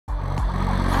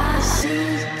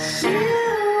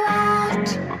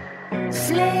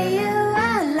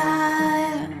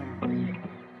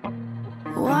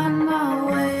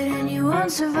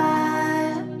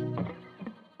survive.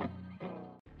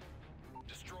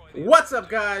 What's up,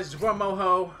 guys? It's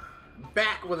Moho,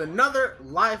 back with another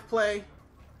live play.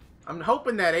 I'm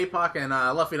hoping that APOC and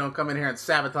Luffy don't come in here and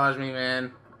sabotage me,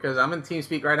 man, because I'm in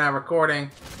TeamSpeak right now recording,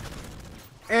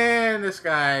 and this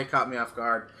guy caught me off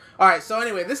guard. Alright, so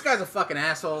anyway, this guy's a fucking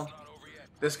asshole.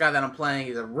 This guy that I'm playing,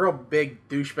 he's a real big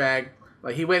douchebag.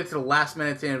 Like, he waited to the last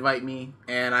minute to invite me,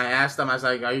 and I asked him, I was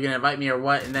like, are you going to invite me or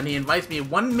what? And then he invites me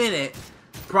 1 minute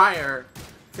prior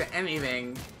to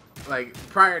anything, like,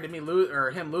 prior to me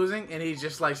him losing, and he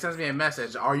just, like, sends me a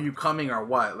message, are you coming or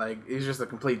what? Like, he's just a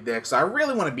complete dick. So I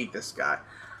really want to beat this guy.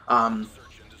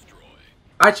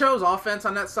 I chose offense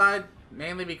on that side,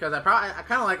 mainly because I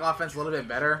kind of like offense a little bit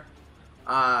better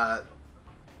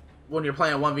when you're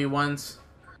playing 1v1s,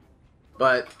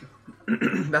 but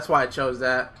that's why I chose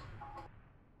that.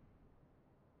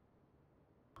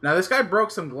 Now, this guy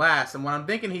broke some glass, and what I'm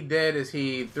thinking he did is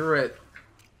he threw it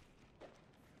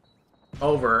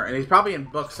over, and he's probably in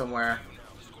book somewhere.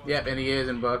 Yep, and he is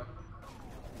in book.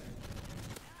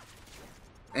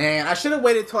 And I should have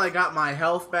waited till I got my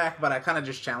health back, but I kind of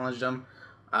just challenged him.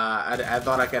 I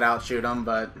thought I could outshoot him,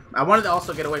 but I wanted to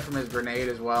also get away from his grenade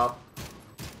as well.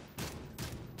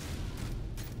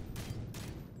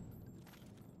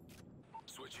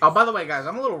 Oh, by the way, guys,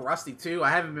 I'm a little rusty, too. I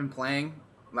haven't been playing,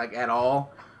 like, at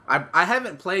all. I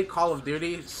haven't played Call of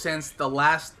Duty since the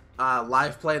last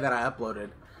live play that I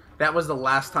uploaded. That was the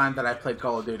last time that I played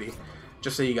Call of Duty,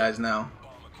 just so you guys know.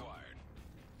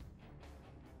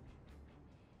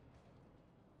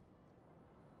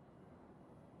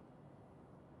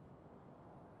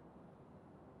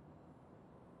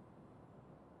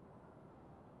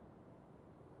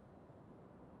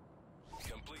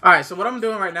 Alright, so what I'm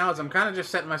doing right now is I'm kind of just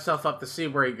setting myself up to see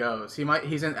where he goes.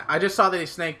 I just saw that he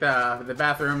snaked the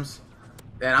bathrooms,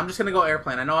 and I'm just going to go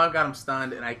airplane. I know I've got him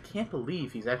stunned, and I can't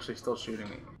believe he's actually still shooting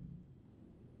me.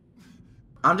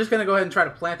 I'm just going to go ahead and try to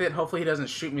plant it. Hopefully he doesn't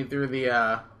shoot me through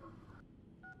the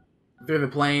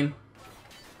plane,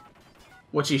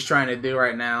 which he's trying to do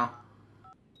right now.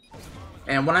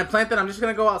 And when I plant it, I'm just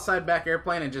going to go outside back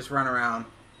airplane and just run around.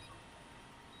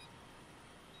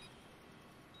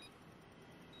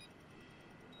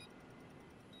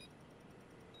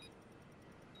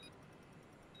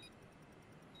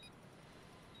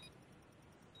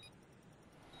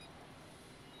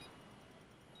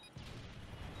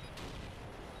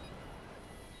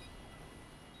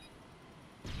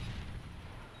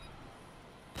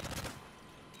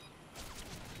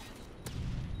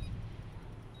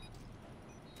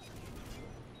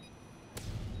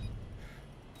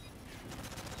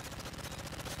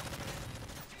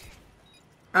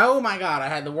 Oh my god, I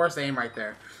had the worst aim right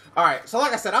there. Alright, so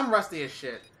like I said, I'm rusty as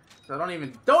shit. So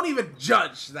don't even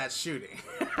judge that shooting.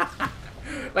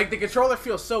 Like, the controller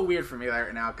feels so weird for me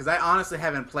right now, because I honestly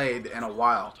haven't played in a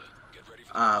while.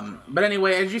 But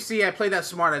anyway, as you see, I played that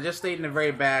smart. I just stayed in the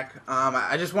very back.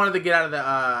 I just wanted to get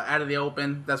out of the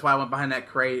open. That's why I went behind that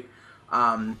crate.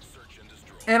 And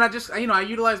I just, I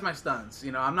utilized my stuns.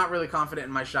 I'm not really confident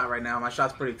in my shot right now. My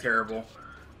shot's pretty terrible.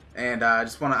 And I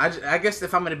just want to, I guess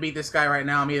if I'm going to beat this guy right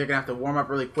now, I'm either going to have to warm up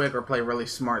really quick or play really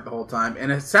smart the whole time.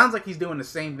 And it sounds like he's doing the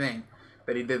same thing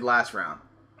that he did last round.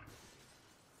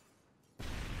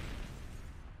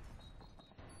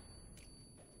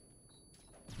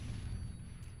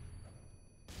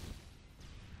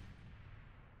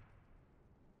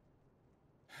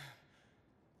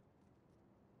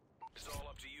 It's all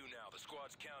up to you now. The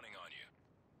squad's counting on you.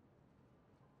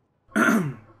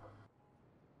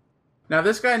 Now,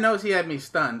 this guy knows he had me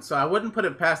stunned, so I wouldn't put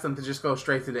it past him to just go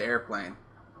straight to the airplane.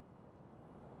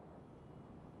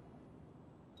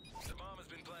 The bomb has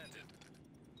been planted.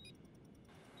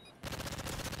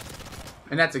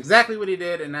 And that's exactly what he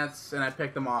did, and I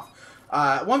picked him off.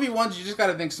 1v1s, you just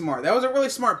gotta think smart. That was a really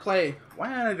smart play.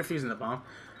 Why am I defusing the bomb?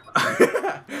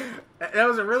 That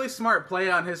was a really smart play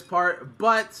on his part,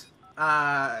 but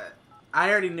I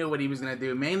already knew what he was gonna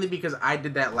do, mainly because I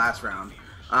did that last round.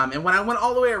 And when I went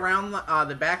all the way around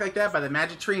the back like that by the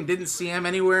magic tree and didn't see him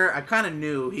anywhere, I kind of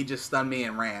knew he just stunned me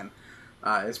and ran.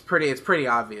 It's pretty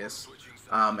obvious.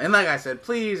 And like I said,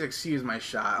 please excuse my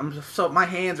shot. My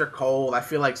hands are cold. I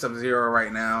feel like Sub-Zero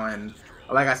right now, and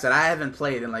like I said, I haven't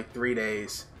played in like 3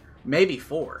 days, maybe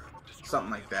 4,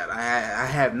 something like that. I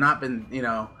have not been,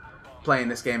 playing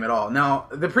this game at all. Now,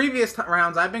 the previous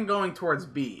rounds I've been going towards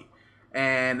B,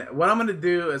 and what I'm gonna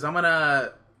do is I'm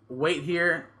gonna wait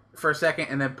here for a second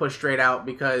and then push straight out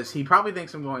because he probably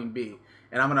thinks I'm going B,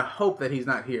 and I'm gonna hope that he's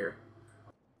not here.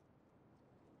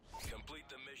 Complete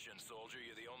the mission, soldier.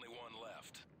 You're the only one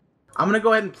left. I'm gonna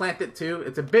go ahead and plant it too.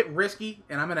 It's a bit risky,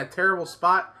 and I'm in a terrible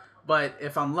spot, But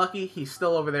if I'm lucky, he's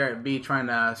still over there at B trying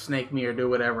to snake me or do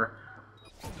whatever.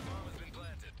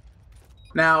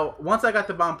 Now, once I got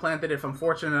the bomb planted, if I'm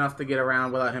fortunate enough to get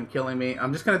around without him killing me,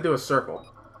 I'm just going to do a circle.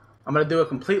 I'm going to do a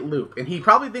complete loop. And he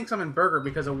probably thinks I'm in Burger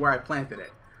because of where I planted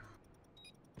it.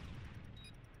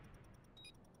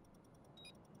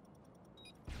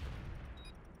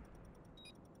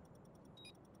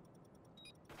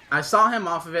 I saw him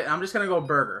off of it, and I'm just going to go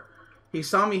Burger. He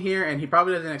saw me here, and he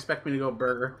probably doesn't expect me to go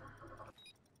Burger.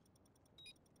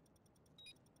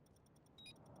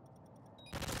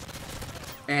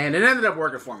 And it ended up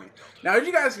working for me. Now, as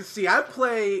you guys can see, I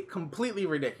play completely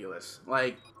ridiculous.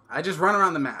 Like, I just run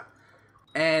around the map.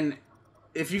 And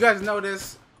if you guys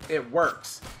notice, it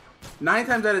works. 9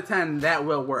 times out of 10, that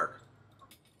will work.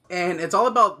 And it's all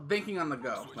about thinking on the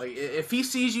go. Like, if he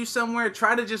sees you somewhere,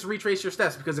 try to just retrace your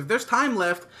steps. Because if there's time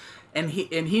left, and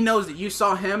he knows that you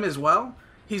saw him as well,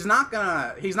 he's not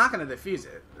gonna defuse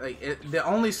it. Like, the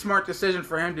only smart decision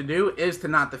for him to do is to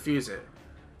not defuse it.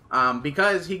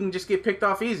 Because he can just get picked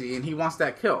off easy, and he wants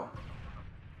that kill.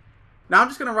 Now I'm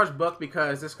just going to rush Book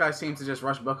because this guy seems to just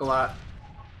rush Book a lot.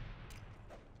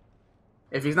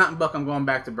 If he's not in Book, I'm going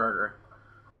back to Burger.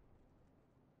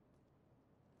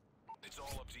 It's all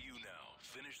up to you now.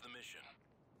 Finish the mission.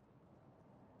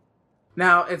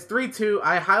 Now, it's 3-2.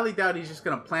 I highly doubt he's just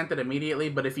going to plant it immediately,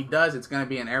 but if he does, it's going to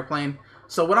be an airplane.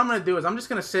 So what I'm going to do is I'm just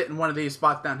going to sit in one of these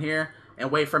spots down here and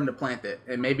wait for him to plant it,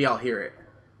 and maybe I'll hear it.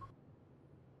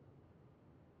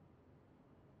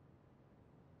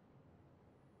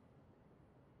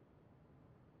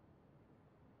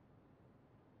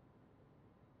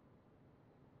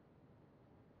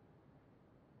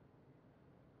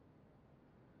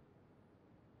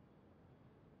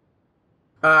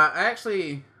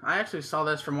 I actually saw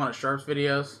this from one of Sharp's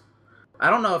videos.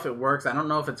 I don't know if it works. I don't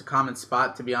know if it's a common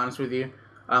spot, to be honest with you.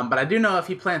 But I do know if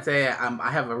he plants A, I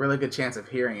have a really good chance of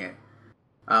hearing it.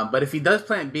 But if he does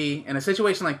plant B, in a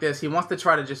situation like this, he wants to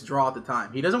try to just draw out the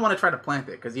time. He doesn't want to try to plant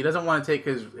it, because he doesn't want to take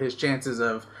his chances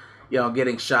of,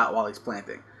 getting shot while he's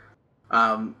planting.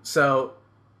 So,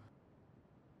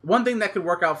 one thing that could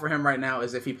work out for him right now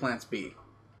is if he plants B.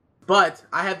 But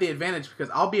I have the advantage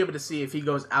because I'll be able to see if he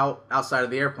goes outside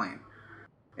of the airplane.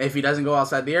 If he doesn't go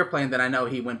outside the airplane, then I know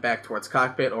he went back towards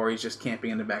cockpit or he's just camping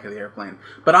in the back of the airplane.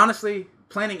 But honestly,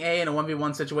 planting A in a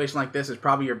 1v1 situation like this is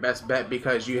probably your best bet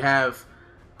because you have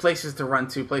places to run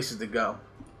to, places to go.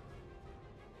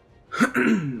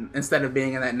 Instead of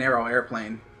being in that narrow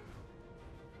airplane.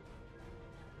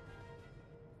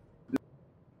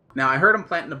 Now, I heard him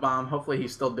planting the bomb. Hopefully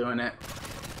he's still doing it.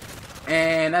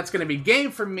 And that's going to be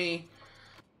game for me.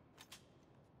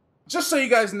 Just so you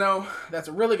guys know, that's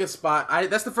a really good spot.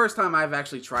 That's the first time I've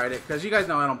actually tried it. Because you guys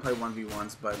know I don't play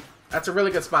 1v1s. But that's a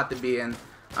really good spot to be in.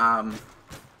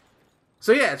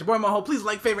 So yeah, it's your boy Moho. Please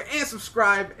like, favorite, and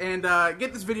subscribe. And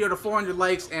get this video to 400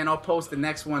 likes. And I'll post the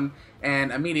next one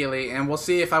and immediately. And we'll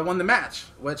see if I won the match.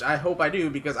 Which I hope I do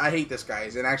because I hate this guy.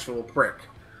 He's an actual prick.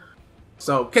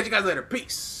 So catch you guys later.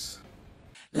 Peace.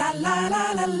 La la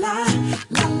la la la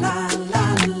la la la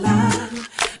la la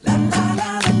la la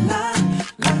la la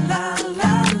la la.